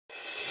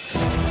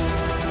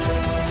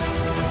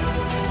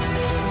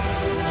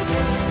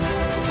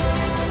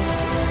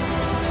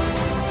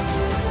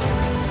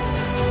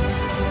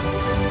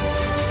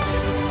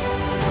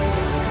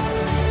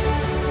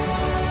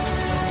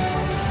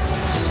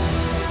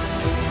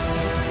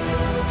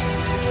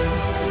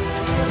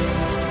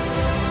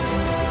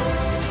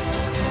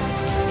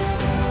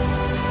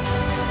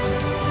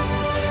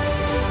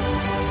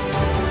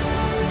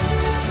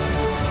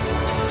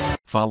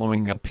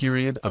Following a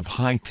period of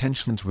high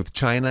tensions with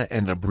China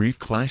and a brief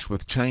clash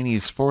with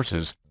Chinese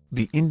forces,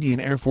 the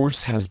Indian Air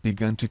Force has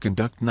begun to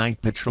conduct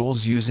night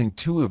patrols using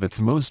two of its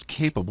most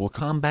capable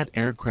combat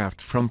aircraft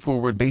from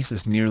forward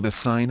bases near the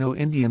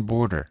Sino-Indian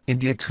border.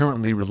 India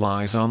currently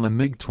relies on the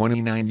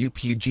Mig-29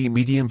 UPG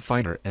medium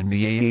fighter and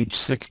the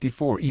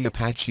AH-64E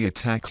Apache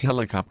attack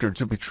helicopter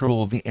to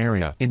patrol the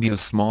area. India's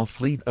small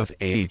fleet of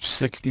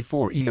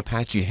AH-64E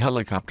Apache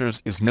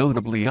helicopters is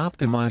notably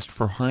optimized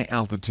for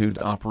high-altitude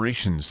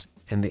operations,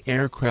 and the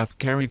aircraft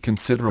carry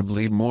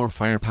considerably more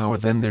firepower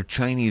than their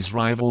Chinese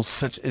rivals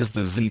such as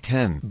the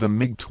Z-10. The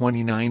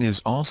MiG-29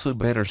 is also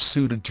better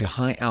suited to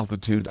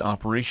high-altitude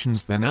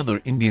operations than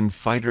other Indian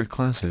fighter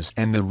classes,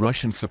 and the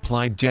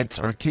Russian-supplied jets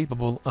are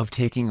capable of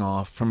taking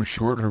off from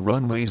shorter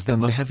runways than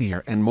the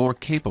heavier and more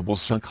capable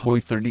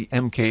Sukhoi 30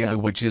 Mki,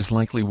 which is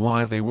likely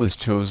why they was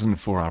chosen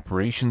for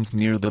operations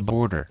near the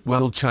border.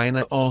 While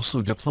China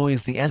also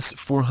deploys the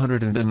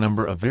S-400 and a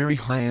number of very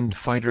high-end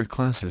fighter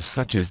classes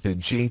such as the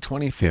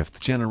J-25th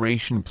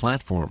generation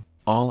platform,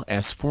 all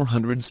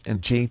S-400s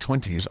and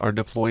J-20s are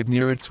deployed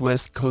near its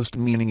west coast,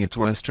 meaning its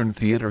Western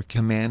Theater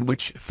Command,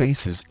 which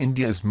faces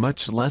India, is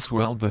much less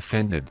well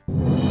defended.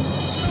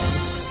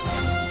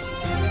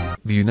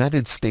 The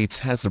United States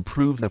has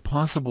approved a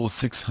possible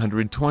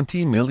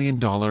 $620 million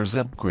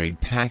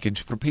upgrade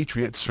package for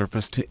Patriot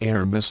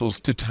surface-to-air missiles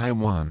to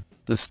Taiwan,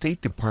 the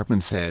State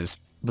Department says,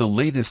 the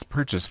latest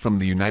purchase from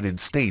the United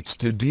States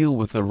to deal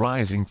with a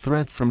rising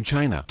threat from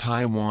China.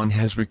 Taiwan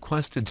has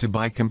requested to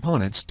buy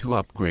components to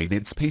upgrade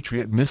its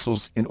Patriot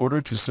missiles in order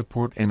to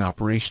support an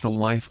operational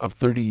life of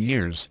 30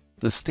 years,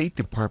 the State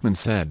Department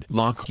said.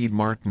 Lockheed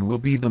Martin will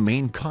be the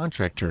main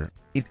contractor,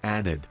 it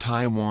added.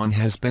 Taiwan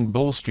has been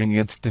bolstering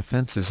its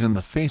defenses in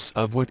the face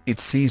of what it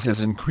sees as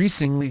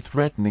increasingly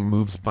threatening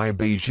moves by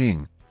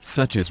Beijing,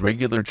 such as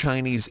regular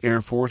Chinese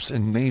Air Force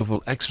and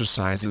naval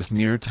exercises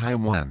near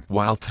Taiwan.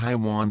 While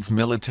Taiwan's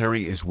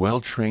military is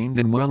well-trained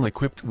and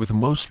well-equipped with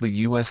mostly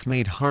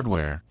U.S.-made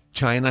hardware,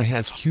 China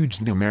has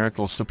huge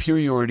numerical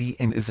superiority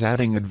and is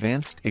adding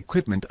advanced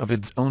equipment of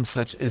its own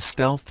such as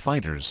stealth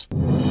fighters.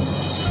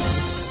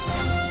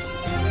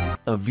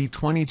 A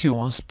V-22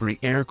 Osprey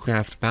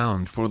aircraft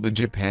bound for the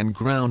Japan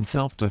Ground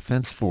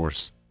Self-Defense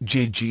Force,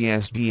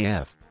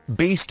 JGSDF,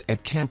 based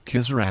at Camp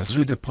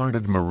Kizurazu,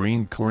 departed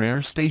Marine Corps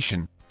Air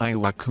Station,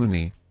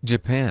 Iwakuni,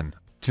 Japan,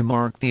 to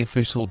mark the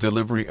official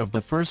delivery of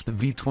the first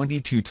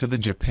V-22 to the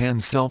Japan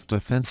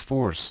Self-Defense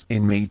Force.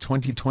 In May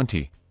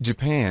 2020,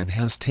 Japan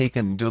has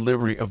taken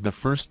delivery of the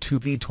first two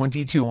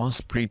V-22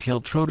 Osprey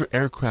tiltrotor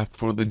aircraft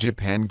for the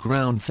Japan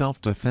Ground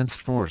Self-Defense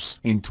Force.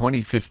 In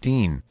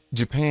 2015,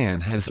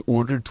 Japan has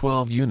ordered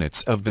 12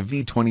 units of the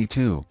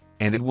V-22,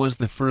 and it was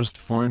the first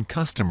foreign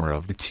customer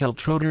of the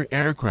tiltrotor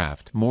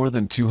aircraft. More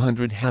than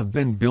 200 have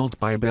been built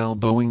by Bell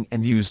Boeing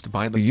and used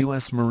by the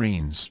U.S.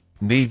 Marines,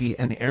 Navy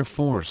and Air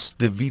Force.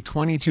 The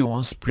V-22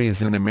 Osprey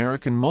is an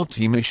American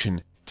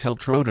multi-mission,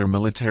 tiltrotor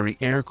military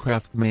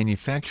aircraft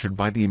manufactured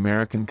by the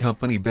American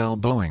company Bell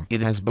Boeing.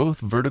 It has both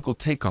vertical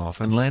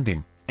takeoff and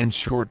landing, and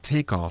short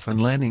takeoff and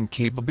landing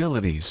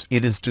capabilities.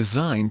 It is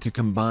designed to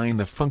combine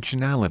the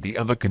functionality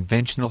of a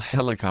conventional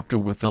helicopter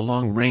with the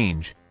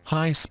long-range,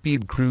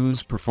 high-speed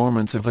cruise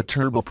performance of a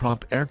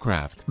turboprop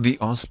aircraft. The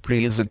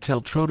Osprey is a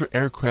tiltrotor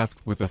aircraft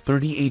with a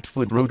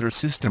 38-foot rotor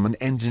system and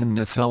engine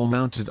nacelle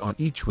mounted on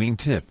each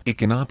wingtip. It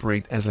can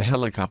operate as a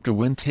helicopter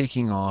when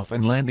taking off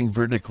and landing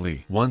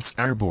vertically. Once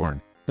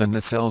airborne, the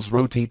nacelles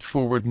rotate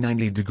forward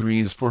 90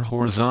 degrees for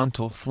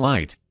horizontal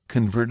flight,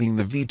 converting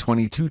the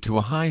V-22 to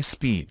a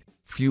high-speed,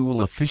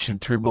 fuel-efficient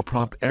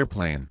turboprop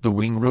airplane. The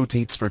wing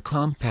rotates for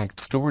compact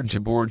storage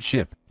aboard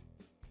ship.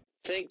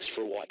 Thanks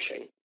for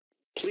watching.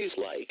 Please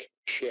like,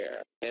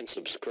 share, and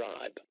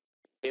subscribe.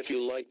 If you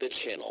like the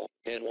channel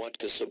and want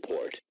to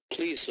support,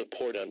 please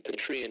support on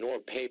Patreon or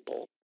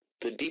PayPal.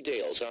 The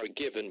details are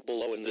given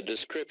below in the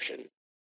description.